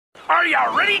Are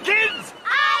ya ready, kids?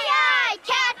 Aye, aye,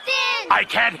 Captain! I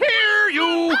can't hear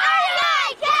you! Aye,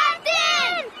 aye,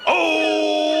 Captain!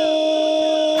 Oh!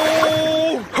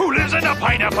 Who lives in a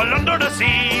pineapple under the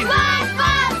sea?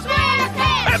 SpongeBob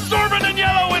SquarePants! Absorbent and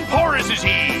yellow and porous is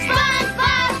he.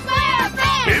 SpongeBob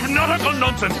SquarePants! If nautical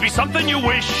nonsense be something you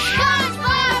wish,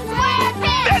 SpongeBob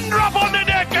SquarePants! then drop on the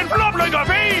deck and flop like a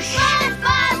fish!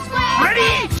 SpongeBob SquarePants!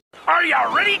 Ready? Are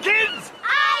ya ready, kids?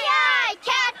 Aye, aye,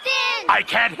 Captain! I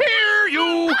can't hear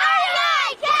you! Aye,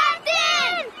 aye,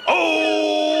 Captain!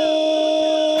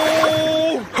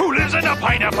 Oh! Who lives in a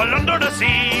pineapple under the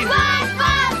sea?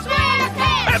 SpongeBob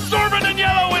SquarePants! Absorbent and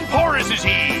yellow and porous is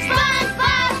he.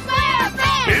 SpongeBob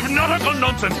SquarePants! If nautical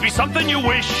nonsense be something you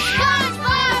wish,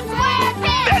 SpongeBob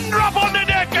SquarePants! then drop on the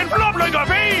deck and flop like a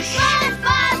fish!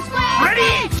 SpongeBob SquarePants!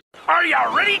 Ready? Are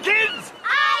ya ready, kids?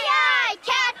 Aye, aye,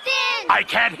 Captain! I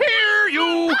can't hear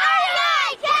you! Aye,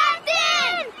 aye,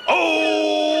 Captain!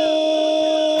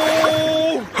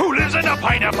 Oh! Who lives in a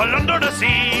pineapple under the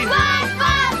sea?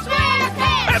 SpongeBob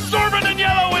SquarePants! Absorbent and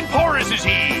yellow and porous is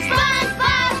he.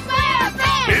 SpongeBob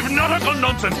SquarePants! If nautical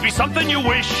nonsense be something you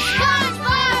wish,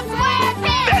 SpongeBob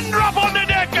SquarePants! then drop on the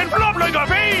deck and flop like a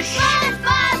fish!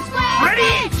 SpongeBob SquarePants!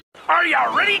 Ready? Are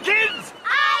ya ready, kids?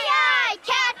 Aye, aye,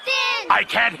 Captain! I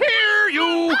can't hear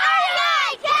you! Aye,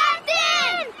 aye,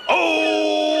 Captain!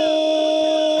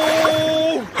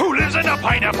 Oh! Who lives in a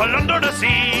pineapple under the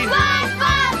sea?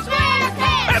 SpongeBob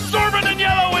SquarePants! Absorbent and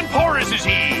yellow and porous is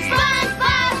he.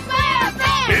 SpongeBob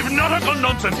SquarePants! If nautical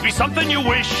nonsense be something you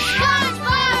wish,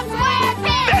 SpongeBob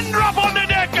SquarePants! then drop on the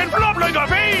deck and flop like a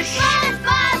fish!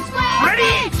 SpongeBob SquarePants!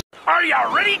 Ready? Are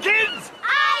ya ready, kids?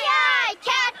 Aye, aye,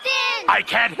 Captain! I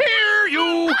can't hear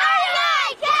you! Aye,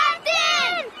 aye,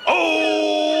 Captain!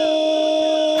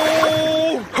 Oh!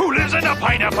 Who lives in a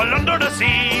pineapple under the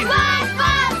sea?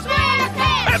 SpongeBob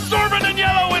SquarePants! Absorbent and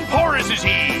yellow and porous is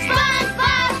he.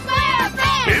 SpongeBob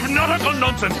SquarePants! If nautical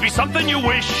nonsense be something you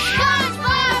wish,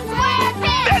 SpongeBob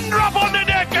SquarePants! then drop on the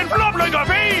deck and flop like a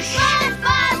fish!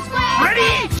 SpongeBob SquarePants!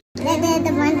 Ready?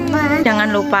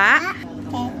 Jangan lupa